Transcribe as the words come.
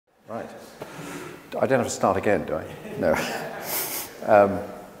Right. I don't have to start again, do I? No.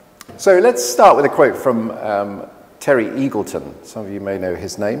 So let's start with a quote from Terry Eagleton. Some of you may know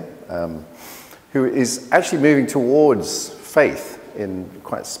his name, who is actually moving towards faith in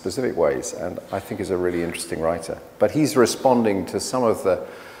quite specific ways, and I think is a really interesting writer. But he's responding to some of the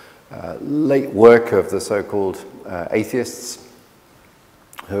late work of the so-called atheists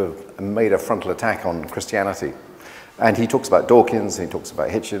who have made a frontal attack on Christianity. And he talks about Dawkins, and he talks about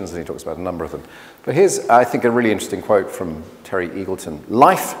Hitchens, and he talks about a number of them. But here's, I think, a really interesting quote from Terry Eagleton.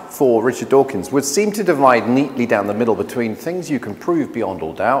 Life for Richard Dawkins would seem to divide neatly down the middle between things you can prove beyond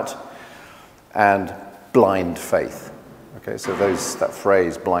all doubt and blind faith. Okay, so that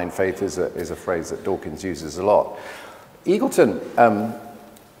phrase, blind faith, is a phrase that Dawkins uses a lot. Eagleton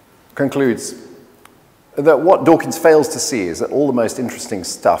concludes that what Dawkins fails to see is that all the most interesting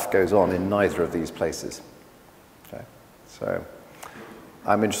stuff goes on in neither of these places. Okay? So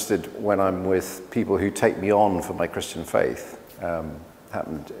I'm interested when I'm with people who take me on for my Christian faith.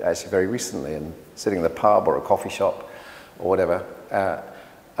 Happened actually very recently, and sitting in the pub or a coffee shop or whatever,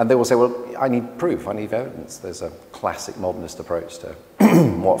 and they will say, well, I need proof, I need evidence. There's a classic modernist approach to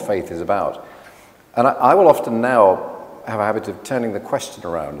what faith is about. And I will often now have a habit of turning the question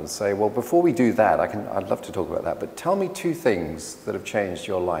around and say, well, before we do that, I'd love to talk about that, but tell me two things that have changed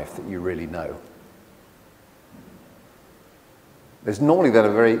your life that you really know. There's normally then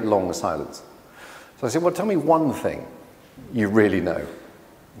a very long silence. So I say, well, tell me one thing you really know.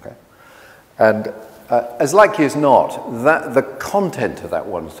 Okay? And as likely as not, that the content of that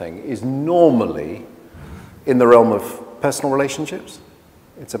one thing is normally in the realm of personal relationships.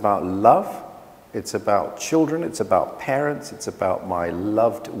 It's about love. It's about children, it's about parents, it's about my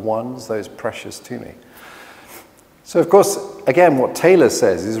loved ones, those precious to me. So of course, again, what Taylor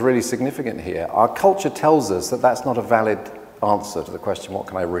says is really significant here. Our culture tells us that that's not a valid answer to the question, what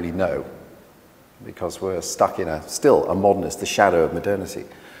can I really know? Because we're stuck in still a modernist, the shadow of modernity,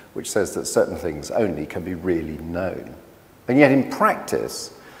 which says that certain things only can be really known. And yet in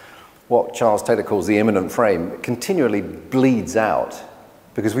practice, what Charles Taylor calls the immanent frame continually bleeds out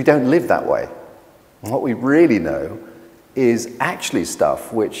because we don't live that way. What we really know is actually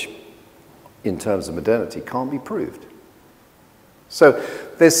stuff which, in terms of modernity, can't be proved. So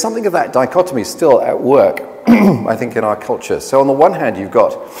there's something of that dichotomy still at work, I think, in our culture. So on the one hand, you've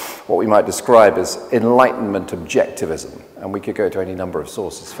got what we might describe as Enlightenment objectivism, and we could go to any number of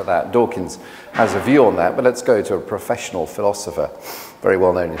sources for that. Dawkins has a view on that, but let's go to a professional philosopher, very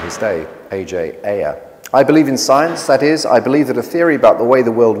well known in his day, A.J. Ayer. I believe in science, that is, I believe that a theory about the way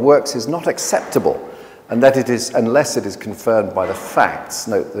the world works is not acceptable, and that it is, unless it is confirmed by the facts,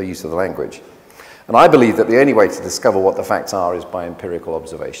 note the use of the language. And I believe that the only way to discover what the facts are is by empirical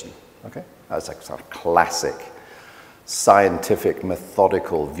observation. Okay? That's a sort of classic, scientific,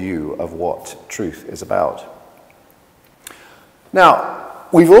 methodical view of what truth is about. Now,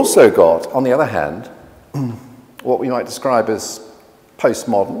 we've also got, on the other hand, what we might describe as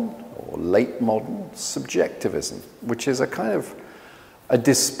postmodern or late modern subjectivism, which is a kind of a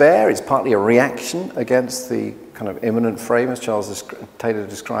despair. It's partly a reaction against the kind of immanent frame, as Charles Taylor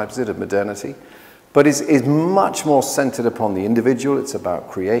describes it, of modernity, but is much more centered upon the individual. It's about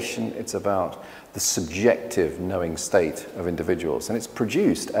creation. It's about the subjective knowing state of individuals. And it's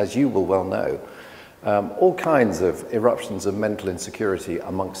produced, as you will well know, all kinds of eruptions of mental insecurity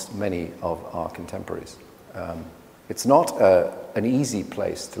amongst many of our contemporaries. It's not an easy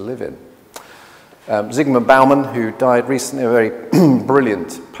place to live in. Zygmunt Bauman, who died recently, a very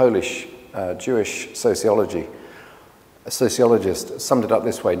brilliant Polish Jewish sociologist, summed it up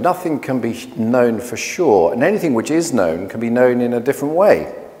this way: nothing can be known for sure, and anything which is known can be known in a different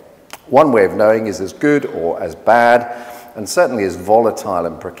way. One way of knowing is as good or as bad, and certainly as volatile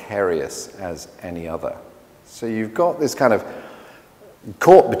and precarious as any other. So you've got this kind of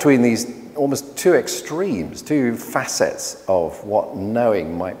caught between these almost two extremes, two facets of what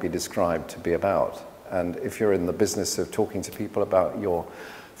knowing might be described to be about. And if you're in the business of talking to people about your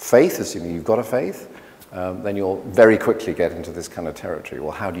faith, assuming you've got a faith, then you'll very quickly get into this kind of territory.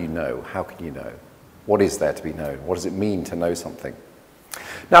 Well, how do you know? How can you know? What is there to be known? What does it mean to know something?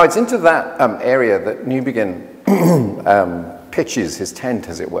 Now, it's into that area that Newbigin pitches his tent,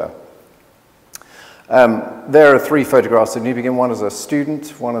 as it were. There are three photographs of Newbigin, one as a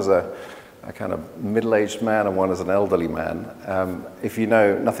student, one as a kind of middle-aged man, and one as an elderly man. If you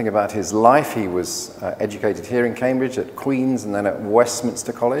know nothing about his life, he was educated here in Cambridge at Queen's and then at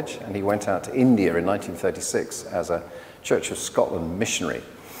Westminster College, and he went out to India in 1936 as a Church of Scotland missionary.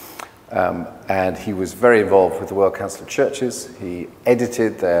 And he was very involved with the World Council of Churches. He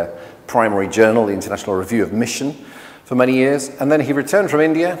edited their primary journal, the International Review of Mission, for many years. And then he returned from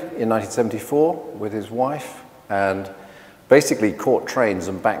India in 1974 with his wife and basically caught trains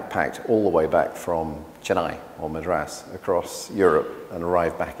and backpacked all the way back from Chennai or Madras across Europe and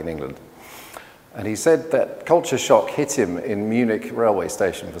arrived back in England. And he said that culture shock hit him in Munich railway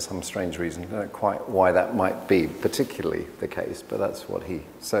station for some strange reason. I don't know quite why that might be particularly the case, but that's what he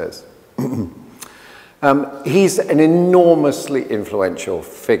says. He's an enormously influential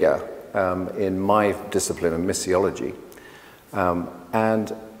figure in my discipline of missiology.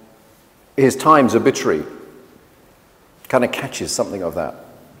 And his Times obituary kind of catches something of that.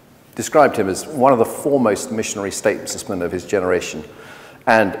 Described him as one of the foremost missionary statesmen of his generation,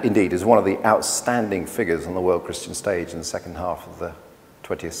 and indeed as one of the outstanding figures on the world Christian stage in the second half of the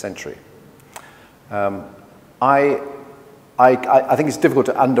 20th century. I think it's difficult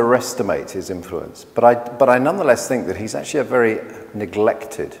to underestimate his influence, but I nonetheless think that he's actually a very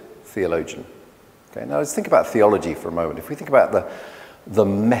neglected theologian. Okay, now let's think about theology for a moment. If we think about the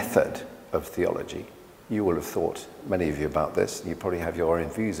method of theology, you will have thought, many of you, about this, and you probably have your own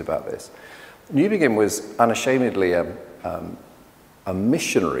views about this. Newbigin was unashamedly a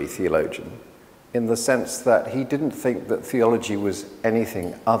missionary theologian in the sense that he didn't think that theology was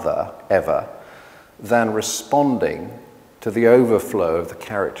anything other, ever, than responding to the overflow of the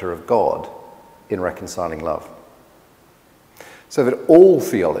character of God in reconciling love. So that all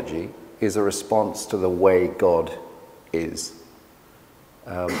theology is a response to the way God is.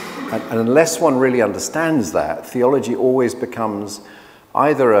 And unless one really understands that, theology always becomes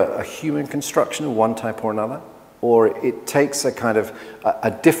either a human construction of one type or another, or it takes a kind of a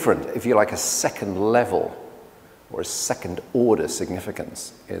different, if you like, a second level or a second order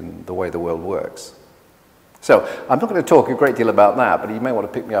significance in the way the world works. So I'm not going to talk a great deal about that, but you may want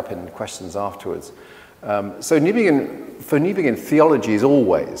to pick me up in questions afterwards. So for Newbigin, theology is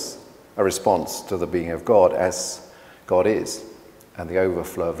always a response to the being of God as God is, and the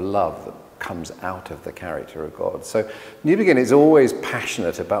overflow of love that comes out of the character of God. So Newbigin is always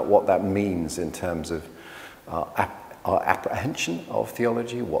passionate about what that means in terms of our apprehension of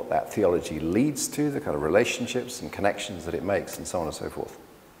theology, what that theology leads to, the kind of relationships and connections that it makes, and so on and so forth.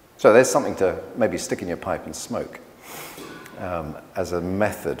 So there's something to maybe stick in your pipe and smoke as a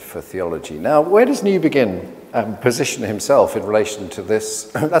method for theology. Now, where does Newbigin position himself in relation to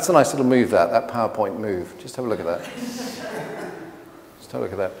this? That's a nice little move, that PowerPoint move. Just have a look at that. Just have a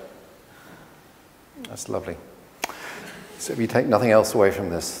look at that. That's lovely. So if you take nothing else away from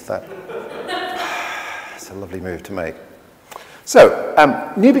this, that's a lovely move to make. So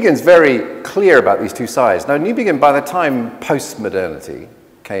Newbigin's very clear about these two sides. Now, Newbigin, by the time postmodernity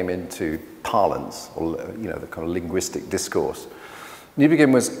came into parlance, or the kind of linguistic discourse,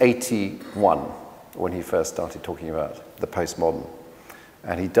 Newbigin was 81 when he first started talking about the postmodern,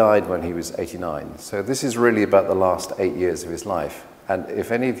 and he died when he was 89. So this is really about the last 8 years of his life. And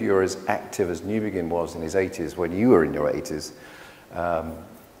if any of you are as active as Newbigin was in his 80s when you were in your 80s,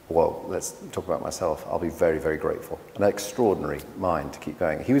 well, let's talk about myself. I'll be very, very grateful. An extraordinary mind to keep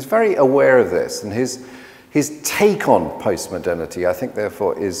going. He was very aware of this, and his take on postmodernity, I think,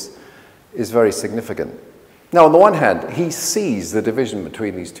 therefore, is very significant. Now, on the one hand, he sees the division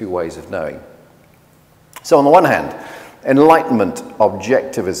between these two ways of knowing. So on the one hand, Enlightenment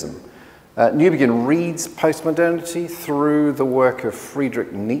objectivism. Newbigin reads postmodernity through the work of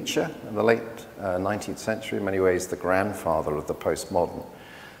Friedrich Nietzsche in the late 19th century, in many ways the grandfather of the postmodern,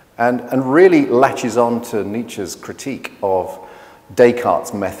 and really latches on to Nietzsche's critique of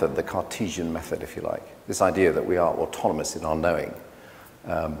Descartes' method, the Cartesian method, if you like, this idea that we are autonomous in our knowing.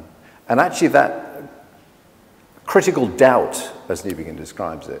 And actually that critical doubt, as Newbigin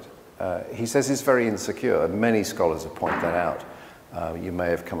describes it, he says is very insecure, and many scholars have pointed that out. You may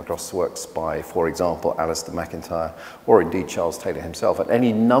have come across works by, for example, Alistair MacIntyre, or indeed Charles Taylor himself, and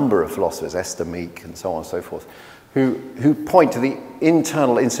any number of philosophers, Esther Meek and so on and so forth, who point to the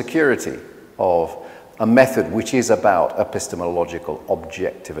internal insecurity of a method which is about epistemological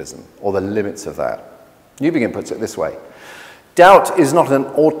objectivism, or the limits of that. Newbigin puts it this way: doubt is not an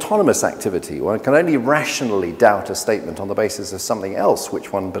autonomous activity. One can only rationally doubt a statement on the basis of something else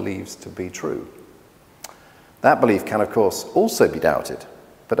which one believes to be true. That belief can, of course, also be doubted,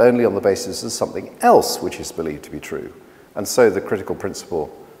 but only on the basis of something else which is believed to be true. And so the critical principle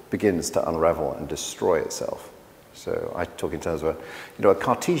begins to unravel and destroy itself. So I talk in terms of a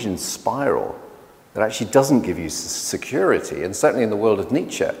Cartesian spiral that actually doesn't give you security. And certainly in the world of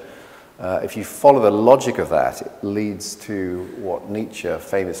Nietzsche, if you follow the logic of that, it leads to what Nietzsche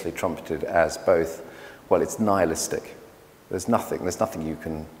famously trumpeted as both, well, it's nihilistic. There's nothing you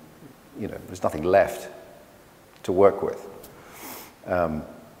can, there's nothing left to work with.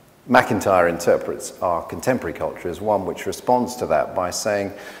 MacIntyre interprets our contemporary culture as one which responds to that by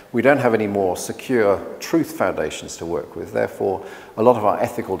saying we don't have any more secure truth foundations to work with. Therefore, a lot of our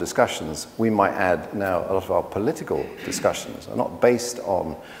ethical discussions, we might add now a lot of our political discussions, are not based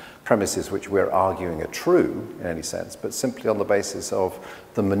on premises which we're arguing are true in any sense, but simply on the basis of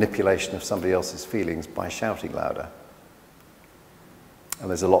the manipulation of somebody else's feelings by shouting louder. And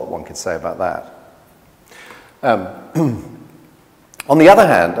there's a lot one could say about that. On the other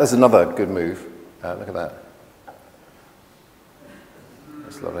hand, there's another good move. Look at that.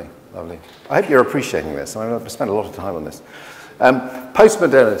 That's lovely, lovely. I hope you're appreciating this. I've spent a lot of time on this.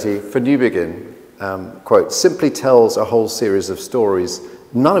 Postmodernity, for Newbigin, quote, simply tells a whole series of stories,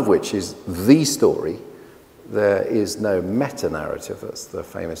 none of which is the story. There is no meta-narrative. That's the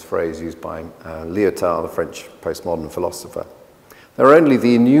famous phrase used by Lyotard, the French postmodern philosopher. There are only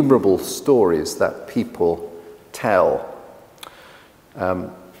the innumerable stories that people tell.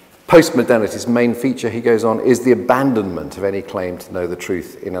 Postmodernity's main feature, he goes on, is the abandonment of any claim to know the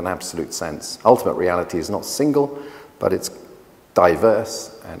truth in an absolute sense. Ultimate reality is not single, but it's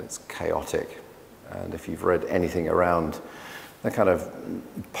diverse and it's chaotic. And if you've read anything around the kind of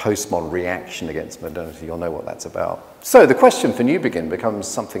postmodern reaction against modernity, you'll know what that's about. So the question for Newbigin becomes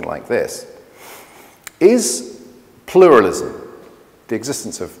something like this. Is pluralism, the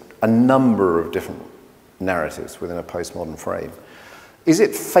existence of a number of different narratives within a postmodern frame, is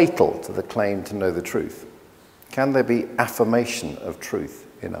it fatal to the claim to know the truth? Can there be affirmation of truth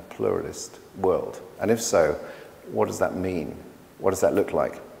in a pluralist world? And if so, what does that mean? What does that look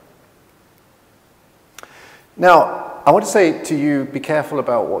like? Now, I want to say to you, be careful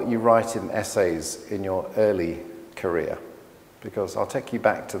about what you write in essays in your early career, because I'll take you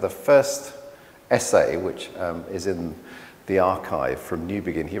back to the first essay, which is in the archive from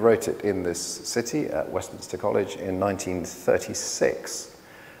Newbigin. He wrote it in this city at Westminster College in 1936.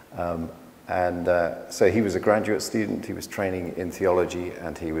 So he was a graduate student, he was training in theology,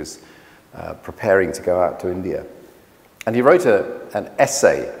 and he was preparing to go out to India. And he wrote an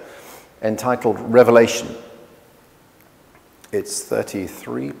essay entitled Revelation. It's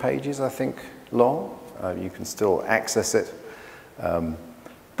 33 pages, I think, long. You can still access it.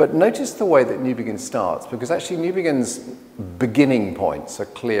 But notice the way that Newbigin starts, because actually Newbigin's beginning points are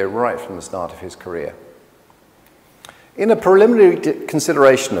clear right from the start of his career. In a preliminary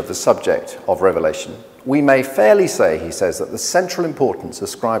consideration of the subject of revelation, we may fairly say, he says, that the central importance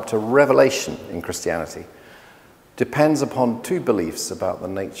ascribed to revelation in Christianity depends upon two beliefs about the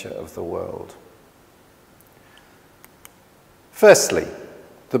nature of the world. Firstly,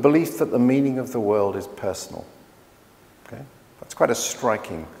 the belief that the meaning of the world is personal. Okay? That's quite a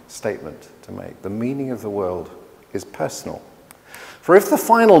striking statement to make. The meaning of the world is personal. For if the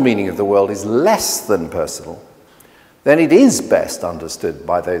final meaning of the world is less than personal, then it is best understood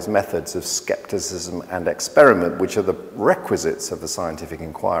by those methods of skepticism and experiment which are the requisites of the scientific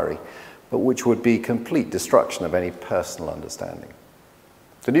inquiry, but which would be complete destruction of any personal understanding.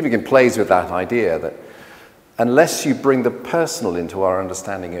 So Newbigin plays with that idea that unless you bring the personal into our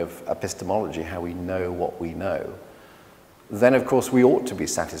understanding of epistemology, how we know what we know, then of course we ought to be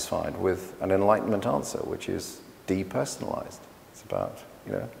satisfied with an Enlightenment answer, which is depersonalized. It's about,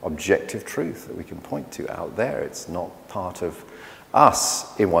 objective truth that we can point to out there. It's not part of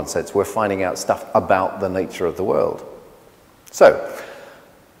us in one sense. We're finding out stuff about the nature of the world. So,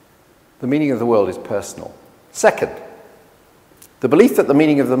 the meaning of the world is personal. Second, the belief that the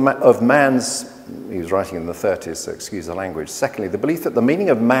meaning of man's, he was writing in the 30s, so excuse the language. Secondly, the belief that the meaning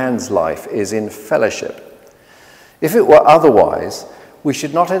of man's life is in fellowship. If it were otherwise, we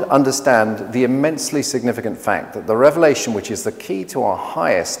should not understand the immensely significant fact that the revelation which is the key to our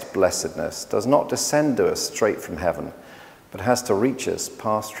highest blessedness does not descend to us straight from heaven, but has to reach us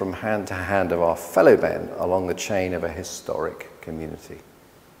passed from hand to hand of our fellow men along the chain of a historic community.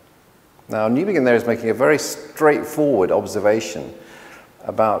 Now, Newbigin there is making a very straightforward observation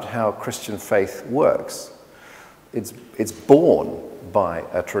about how Christian faith works. It's born by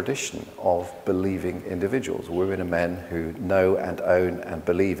a tradition of believing individuals, women and men who know and own and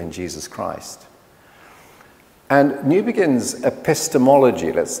believe in Jesus Christ. And Newbigin's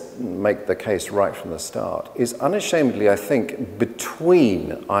epistemology, let's make the case right from the start, is unashamedly, I think,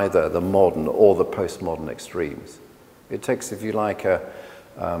 between either the modern or the postmodern extremes. It takes, if you like,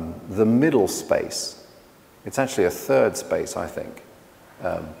 the middle space. It's actually a third space, I think.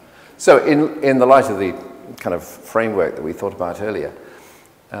 So in the light of the kind of framework that we thought about earlier,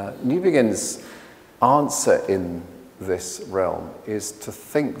 Newbigin's answer in this realm is to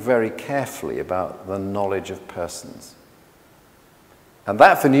think very carefully about the knowledge of persons. And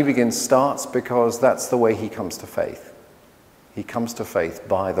that for Newbigin starts because that's the way he comes to faith. He comes to faith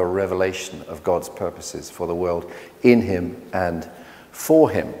by the revelation of God's purposes for the world in him and for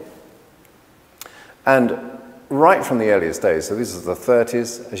him. And right from the earliest days, so this is the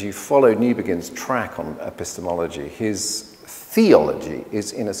 30s, as you follow Newbigin's track on epistemology, his theology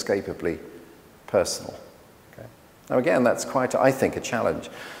is inescapably personal. Okay? Now again, that's quite, I think, a challenge.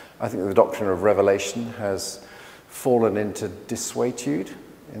 I think the doctrine of revelation has fallen into desuetude,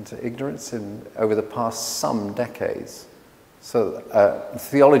 into ignorance over the past some decades. So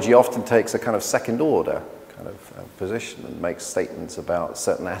theology often takes a kind of second order kind of position and makes statements about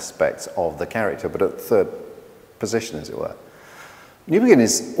certain aspects of the character, but at third position, as it were. Newbigin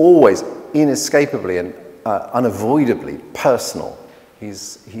is always inescapably and unavoidably personal.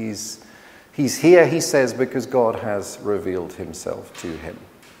 He's here, he says, because God has revealed himself to him.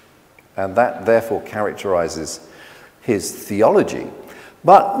 And that therefore characterizes his theology.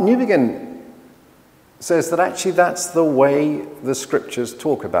 But Newbigin says that actually that's the way the scriptures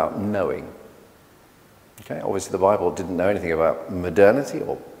talk about knowing. Okay? Obviously the Bible didn't know anything about modernity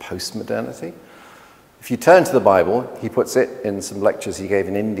or post-modernity. If you turn to the Bible, he puts it in some lectures he gave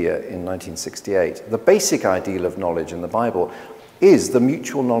in India in 1968. The basic ideal of knowledge in the Bible is the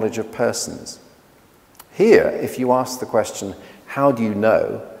mutual knowledge of persons. Here, if you ask the question, how do you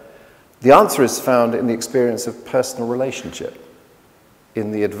know? The answer is found in the experience of personal relationship,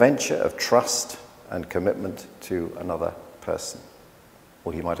 in the adventure of trust and commitment to another person.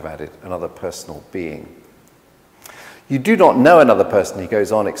 Or he might have added, another personal being. You do not know another person, he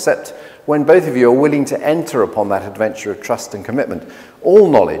goes on, except when both of you are willing to enter upon that adventure of trust and commitment. All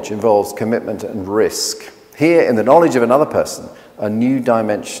knowledge involves commitment and risk. Here, in the knowledge of another person, a new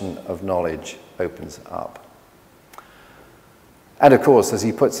dimension of knowledge opens up. And of course, as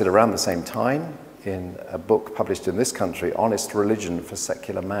he puts it around the same time, in a book published in this country, Honest Religion for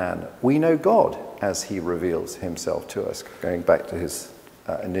Secular Man, we know God as he reveals himself to us, going back to his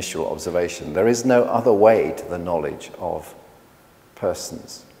initial observation. There is no other way to the knowledge of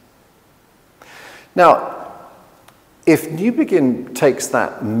persons. Now, if Newbigin takes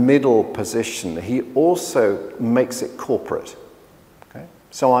that middle position, he also makes it corporate. Okay?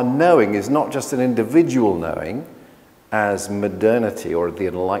 So our knowing is not just an individual knowing, as modernity or the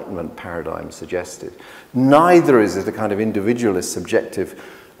Enlightenment paradigm suggested. Neither is it a kind of individualist, subjective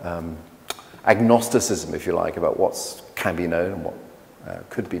agnosticism, if you like, about what can be known and what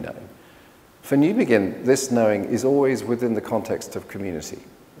could be known. For Newbigin, this knowing is always within the context of community.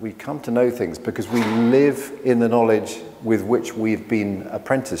 We come to know things because we live in the knowledge with which we've been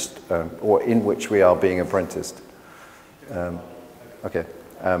apprenticed, or in which we are being apprenticed.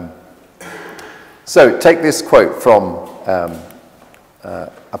 So take this quote from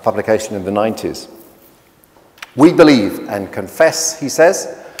a publication in the 90s. We believe and confess, he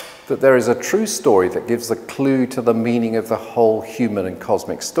says, that there is a true story that gives a clue to the meaning of the whole human and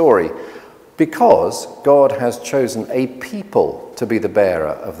cosmic story, because God has chosen a people to be the bearer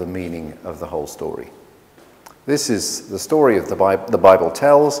of the meaning of the whole story. This is the story of the Bible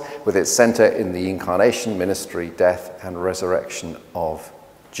tells, with its center in the incarnation, ministry, death, and resurrection of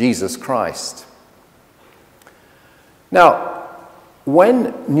Jesus Christ. Now,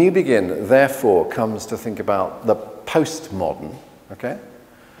 when Newbigin, therefore, comes to think about the postmodern, okay,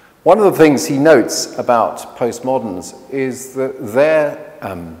 one of the things he notes about postmoderns is that their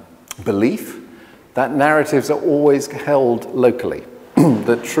belief that narratives are always held locally,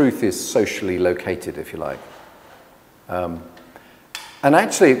 that truth is socially located, if you like. And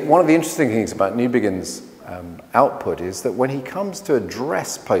actually, one of the interesting things about Newbigin's output is that when he comes to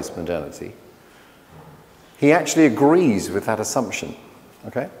address postmodernity, he actually agrees with that assumption,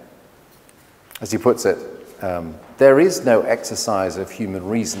 okay? As he puts it, there is no exercise of human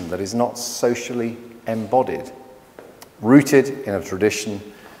reason that is not socially embodied, rooted in a tradition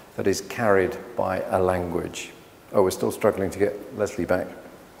that is carried by a language. Oh, we're still struggling to get Lesslie back.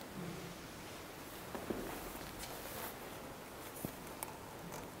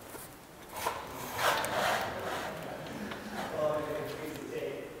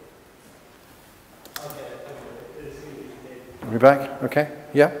 Are we back? Okay,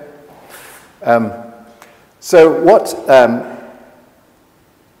 yeah. So what,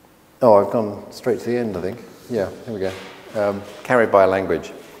 oh, I've gone straight to the end, I think. Yeah, here we go. Carried by a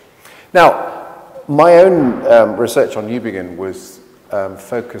language. Now, my own research on Newbigin was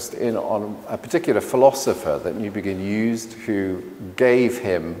focused in on a particular philosopher that Newbigin used, who gave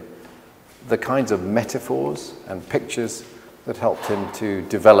him the kinds of metaphors and pictures that helped him to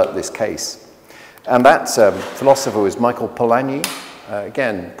develop this case. And that philosopher was Michael Polanyi.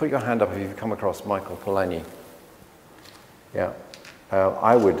 Again, put your hand up if you've come across Michael Polanyi. Yeah,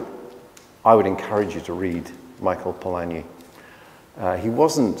 I would encourage you to read Michael Polanyi. He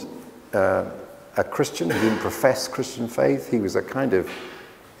wasn't a Christian. He didn't profess Christian faith. He was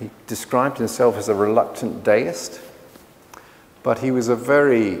he described himself as a reluctant deist. But he was a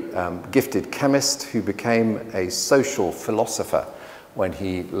very gifted chemist who became a social philosopher when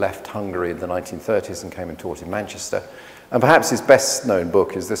he left Hungary in the 1930s and came and taught in Manchester. And perhaps his best known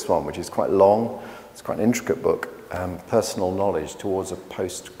book is this one, which is quite long. It's quite an intricate book, Personal Knowledge Towards a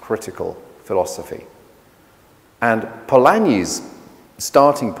Post-Critical Philosophy. And Polanyi's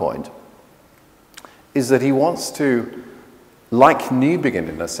starting point is that he wants to, like Newbigin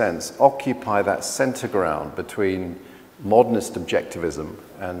in a sense, occupy that center ground between modernist objectivism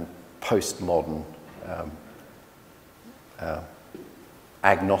and postmodern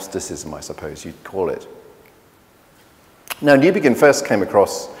agnosticism, I suppose you'd call it. Now, Newbigin first came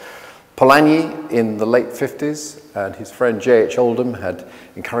across Polanyi in the late 50s, and his friend J.H. Oldham had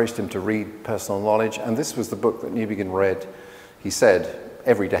encouraged him to read Personal Knowledge, and this was the book that Newbigin read, he said,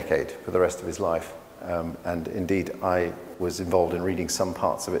 every decade for the rest of his life. And indeed, I was involved in reading some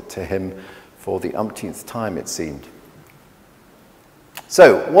parts of it to him for the umpteenth time, it seemed.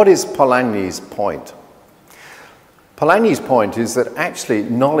 So, what is Polanyi's point? Polanyi's point is that actually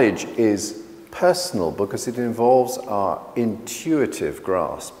knowledge is personal because it involves our intuitive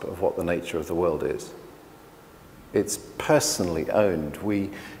grasp of what the nature of the world is. It's personally owned. We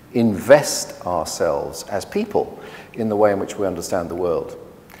invest ourselves as people in the way in which we understand the world.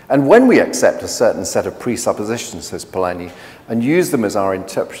 And when we accept a certain set of presuppositions, says Polanyi, and use them as our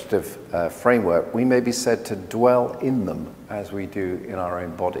interpretative framework, we may be said to dwell in them as we do in our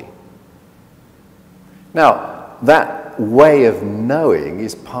own body. Now, that way of knowing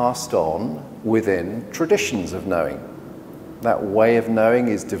is passed on within traditions of knowing. That way of knowing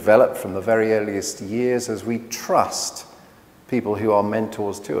is developed from the very earliest years as we trust people who are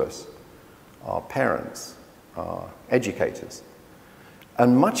mentors to us, our parents, our educators.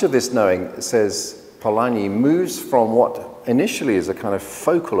 And much of this knowing, says Polanyi, moves from what initially is a kind of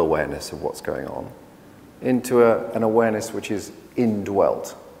focal awareness of what's going on into an awareness which is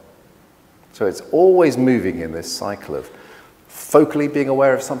indwelt. So it's always moving in this cycle of focally being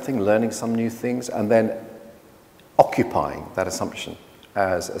aware of something, learning some new things, and then occupying that assumption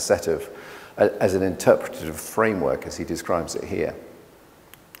as a set of, as an interpretative framework, as he describes it here.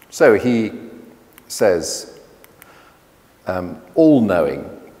 So he says, all knowing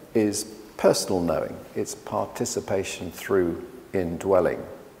is personal knowing. It's participation through indwelling.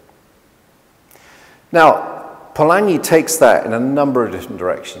 Now, Polanyi takes that in a number of different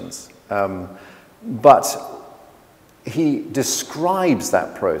directions, but he describes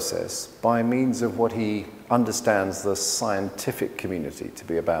that process by means of what he understands the scientific community to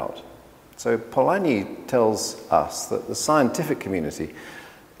be about. So Polanyi tells us that the scientific community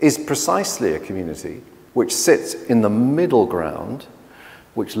is precisely a community which sits in the middle ground,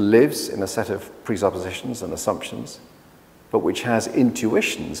 which lives in a set of presuppositions and assumptions, but which has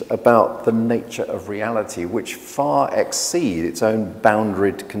intuitions about the nature of reality which far exceed its own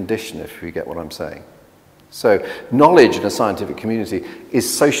boundaried condition, if you get what I'm saying. So knowledge in a scientific community is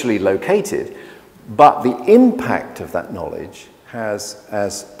socially located, but the impact of that knowledge has,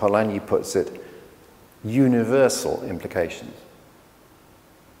 as Polanyi puts it, universal implications.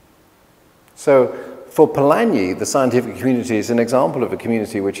 So for Polanyi, the scientific community is an example of a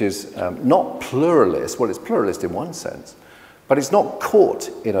community which is not pluralist. Well, it's pluralist in one sense, but it's not caught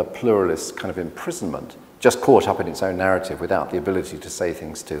in a pluralist kind of imprisonment, just caught up in its own narrative without the ability to say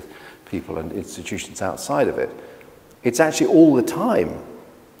things to people and institutions outside of it. It's actually all the time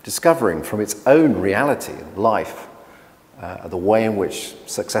discovering from its own reality and life the way in which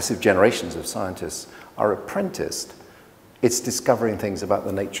successive generations of scientists are apprenticed. It's discovering things about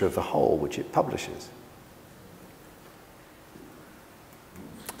the nature of the whole which it publishes.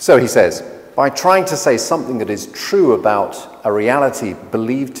 So he says, by trying to say something that is true about a reality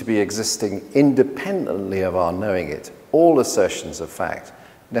believed to be existing independently of our knowing it, all assertions of fact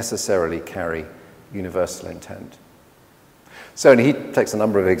necessarily carry universal intent. So, and he takes a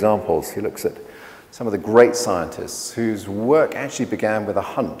number of examples. He looks at some of the great scientists whose work actually began with a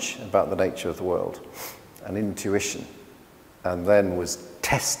hunch about the nature of the world, an intuition, and then was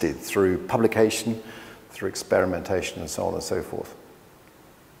tested through publication, through experimentation, and so on and so forth.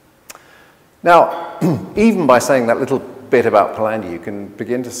 Now, even by saying that little bit about Polanyi, you can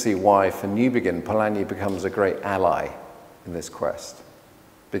begin to see why, for Newbigin, Polanyi becomes a great ally in this quest.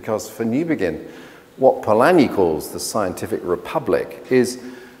 Because for Newbigin, what Polanyi calls the scientific republic is,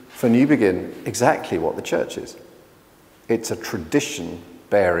 for Newbigin, exactly what the church is. It's a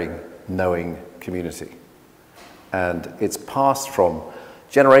tradition-bearing, knowing community. And it's passed from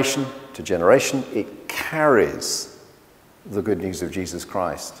generation to generation. It carries the good news of Jesus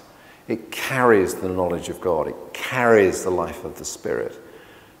Christ. It carries the knowledge of God. It carries the life of the Spirit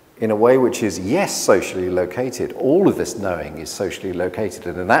in a way which is, yes, socially located. All of this knowing is socially located.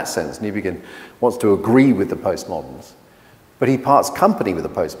 And in that sense, Newbigin wants to agree with the postmoderns. But he parts company with the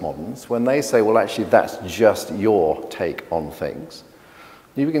postmoderns when they say, well, actually, that's just your take on things.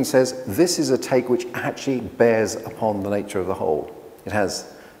 Newbigin says, this is a take which actually bears upon the nature of the whole. It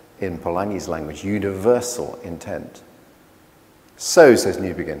has, in Polanyi's language, universal intent. So, says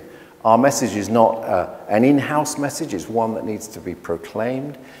Newbigin, our message is not an in-house message, it's one that needs to be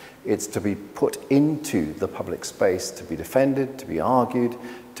proclaimed. It's to be put into the public space, to be defended, to be argued,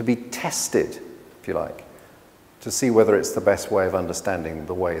 to be tested, if you like, to see whether it's the best way of understanding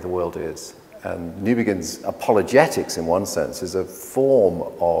the way the world is. And Newbigin's apologetics, in one sense, is a form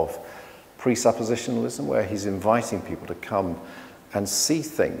of presuppositionalism where he's inviting people to come and see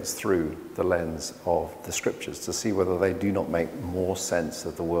things through the lens of the scriptures, to see whether they do not make more sense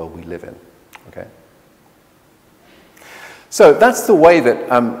of the world we live in. Okay? So that's the way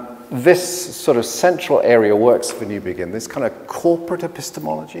that this sort of central area works for Newbigin, this kind of corporate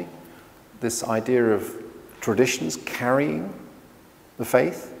epistemology, this idea of traditions carrying the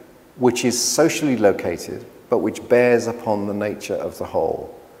faith, which is socially located, but which bears upon the nature of the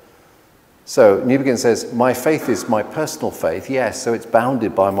whole. So Newbigin says, my faith is my personal faith, yes, so it's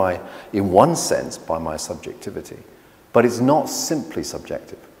bounded by my, in one sense, by my subjectivity, but it's not simply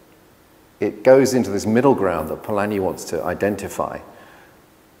subjective. It goes into this middle ground that Polanyi wants to identify.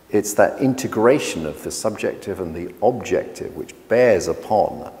 It's that integration of the subjective and the objective which bears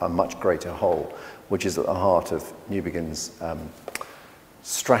upon a much greater whole, which is at the heart of Newbigin's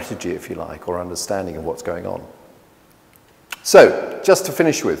strategy, if you like, or understanding of what's going on. So, just to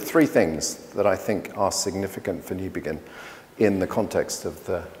finish with, 3 things that I think are significant for Newbigin in the context of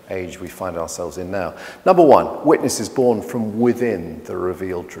the age we find ourselves in now. Number 1, witness is born from within the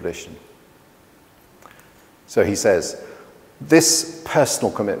revealed tradition. So he says, this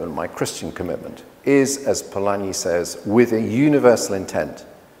personal commitment, my Christian commitment, is, as Polanyi says, with a universal intent.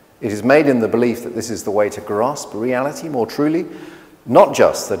 It is made in the belief that this is the way to grasp reality more truly, not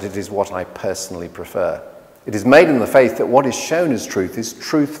just that it is what I personally prefer. It is made in the faith that what is shown as truth is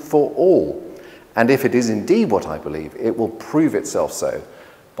truth for all. And if it is indeed what I believe, it will prove itself so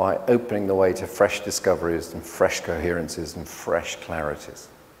by opening the way to fresh discoveries and fresh coherences and fresh clarities.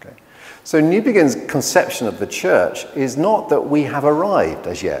 Okay? So Newbigin's conception of the church is not that we have arrived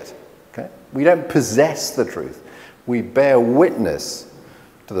as yet. Okay? We don't possess the truth. We bear witness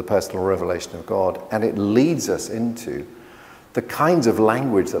to the personal revelation of God, and it leads us into the kinds of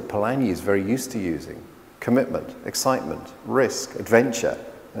language that Polanyi is very used to using. Commitment, excitement, risk, adventure.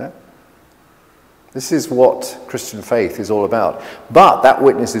 Yeah? This is what Christian faith is all about. But that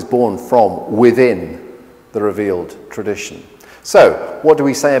witness is born from within the revealed tradition. So, what do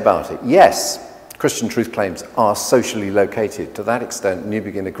we say about it? Yes, Christian truth claims are socially located. To that extent,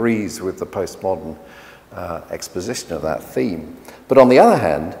 Newbigin agrees with the postmodern exposition of that theme. But on the other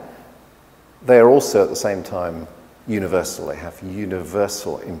hand, they are also at the same time universal. They have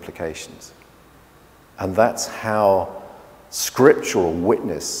universal implications. And that's how scriptural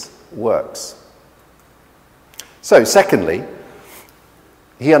witness works. So, secondly,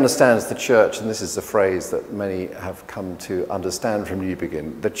 he understands the church, and this is the phrase that many have come to understand from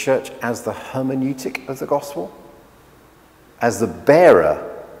Newbigin, the church as the hermeneutic of the gospel, as the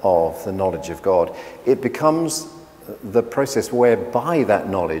bearer of the knowledge of God. It becomes the process whereby that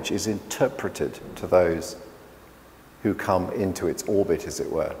knowledge is interpreted to those who come into its orbit, as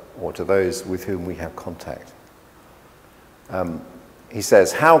it were, or to those with whom we have contact. He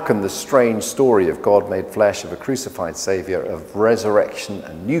says, how can the strange story of God made flesh, of a crucified Saviour, of resurrection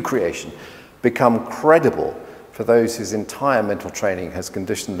and new creation become credible for those whose entire mental training has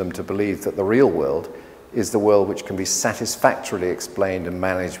conditioned them to believe that the real world is the world which can be satisfactorily explained and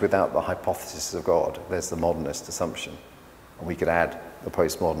managed without the hypothesis of God? There's the modernist assumption. And we could add the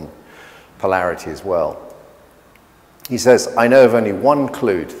postmodern polarity as well. He says, I know of only one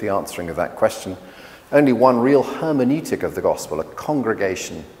clue to the answering of that question, only one real hermeneutic of the gospel, a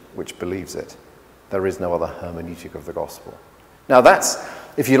congregation which believes it. There is no other hermeneutic of the gospel. Now that's,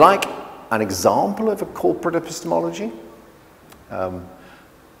 if you like, an example of a corporate epistemology.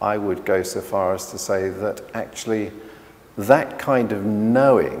 I would go so far as to say that actually that kind of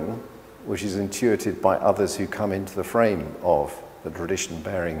knowing, which is intuited by others who come into the frame of the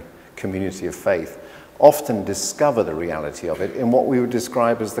tradition-bearing community of faith, often discover the reality of it in what we would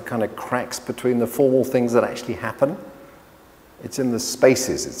describe as the kind of cracks between the formal things that actually happen. It's in the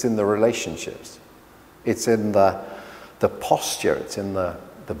spaces, it's in the relationships, it's in the posture, it's in the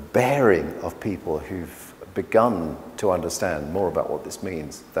bearing of people who've begun to understand more about what this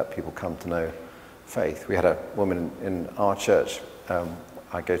means, that people come to know faith. We had a woman in our church.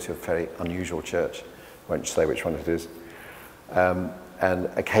 I go to a very unusual church. I won't say which one it is. And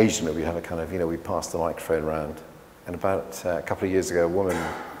occasionally we have a kind of, we pass the microphone around. And about a couple of years ago, a woman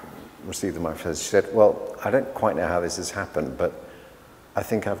received the microphone. She said, well, I don't quite know how this has happened, but I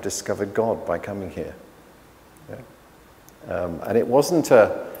think I've discovered God by coming here. Yeah? And it wasn't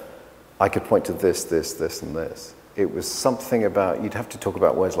I could point to this, this, this, and this. It was something about, you'd have to talk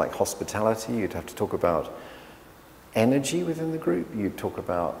about words like hospitality, you'd have to talk about energy within the group, you'd talk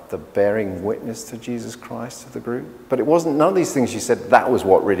about the bearing witness to Jesus Christ of the group. But it wasn't, none of these things she said, that was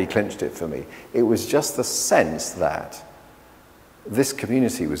what really clinched it for me. It was just the sense that this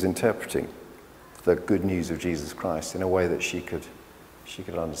community was interpreting the good news of Jesus Christ in a way that she could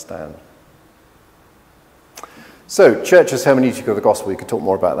understand. So, church as hermeneutic of the gospel, you could talk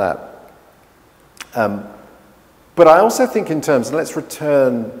more about that. But I also think in terms, and let's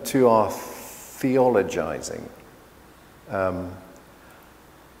return to our theologizing. I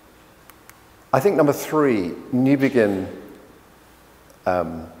think number 3, Newbigin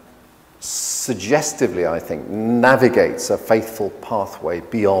suggestively, I think, navigates a faithful pathway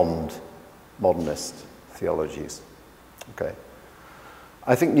beyond modernist theologies. Okay.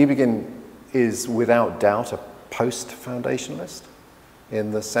 I think Newbigin is without doubt a post-foundationalist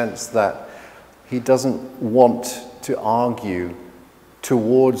in the sense that he doesn't want to argue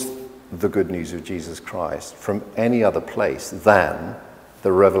towards the good news of Jesus Christ from any other place than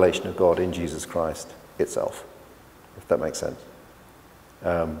the revelation of God in Jesus Christ itself, if that makes sense.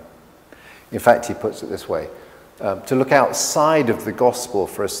 In fact, he puts it this way, to look outside of the gospel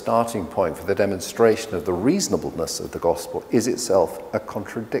for a starting point for the demonstration of the reasonableness of the gospel is itself a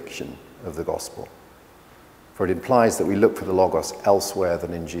contradiction of the gospel. For it implies that we look for the Logos elsewhere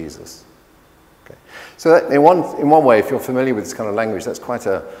than in Jesus. Okay. So that in one way, if you're familiar with this kind of language, that's quite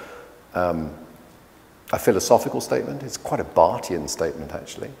a philosophical statement. It's quite a Barthian statement,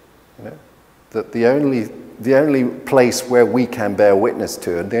 actually. That the only place where we can bear witness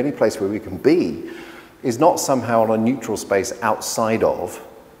to, and the only place where we can be, is not somehow on a neutral space outside of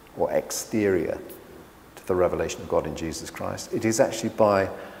or exterior to the revelation of God in Jesus Christ. It is actually by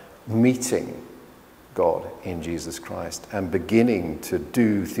meeting God in Jesus Christ and beginning to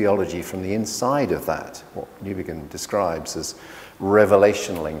do theology from the inside of that, what Newbigin describes as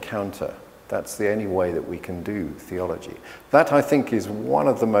revelational encounter. That's the only way that we can do theology. That, I think, is one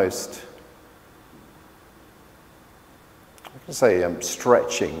of the most,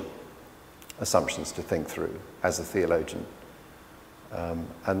 stretching assumptions to think through as a theologian.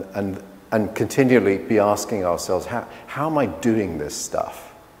 And continually be asking ourselves, how am I doing this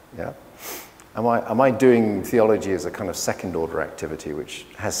stuff? Yeah? Am I doing theology as a kind of second-order activity which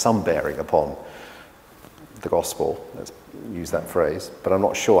has some bearing upon the gospel? Let's use that phrase, but I'm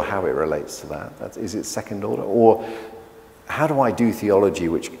not sure how it relates to that. Is it second order? Or how do I do theology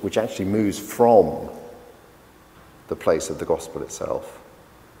which actually moves from the place of the gospel itself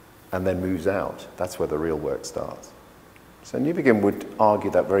and then moves out? That's where the real work starts. So Newbigin would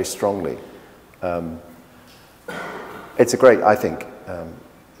argue that very strongly. It's a great, I think,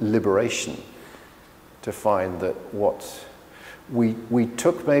 liberation to find that what we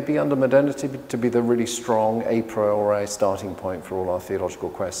took maybe under modernity to be the really strong a priori starting point for all our theological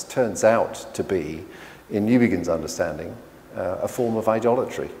quests turns out to be, in Newbigin's understanding, a form of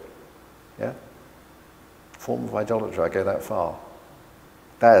idolatry. Yeah? Form of idolatry, I go that far.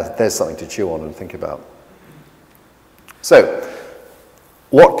 There's something to chew on and think about. So,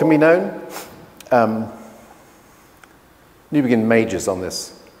 what can be known? Newbigin majors on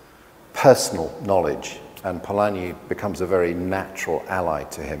this personal knowledge, and Polanyi becomes a very natural ally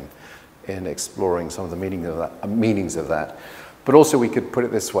to him in exploring some of the meanings of that. But also we could put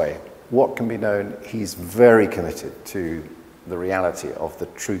it this way, what can be known? He's very committed to the reality of the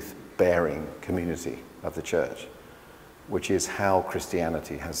truth-bearing community of the church, which is how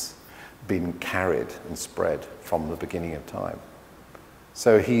Christianity has been carried and spread from the beginning of time.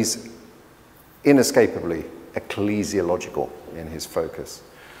 So he's inescapably ecclesiological in his focus.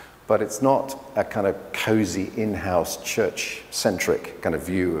 But it's not a kind of cozy, in-house, church-centric kind of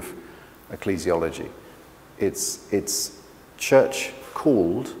view of ecclesiology. It's church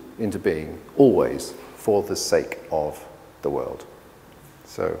called into being always for the sake of the world.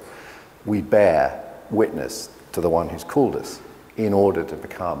 So we bear witness to the one who's called us in order to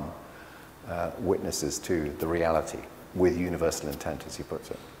become witnesses to the reality with universal intent, as he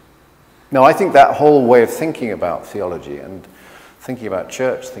puts it. Now, I think that whole way of thinking about theology and thinking about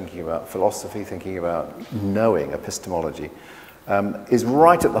church, thinking about philosophy, thinking about knowing, epistemology, is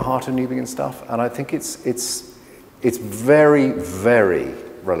right at the heart of Newbigin stuff, and I think it's very, very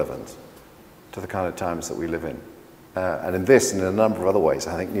relevant to the kind of times that we live in. And in this and in a number of other ways,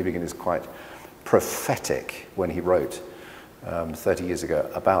 I think Newbigin is quite prophetic when he wrote 30 years ago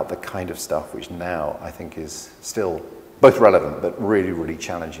about the kind of stuff which now I think is still both relevant but really, really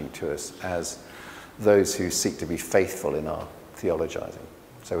challenging to us as those who seek to be faithful in our theologizing.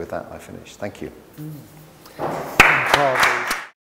 So with that, I finish. Thank you.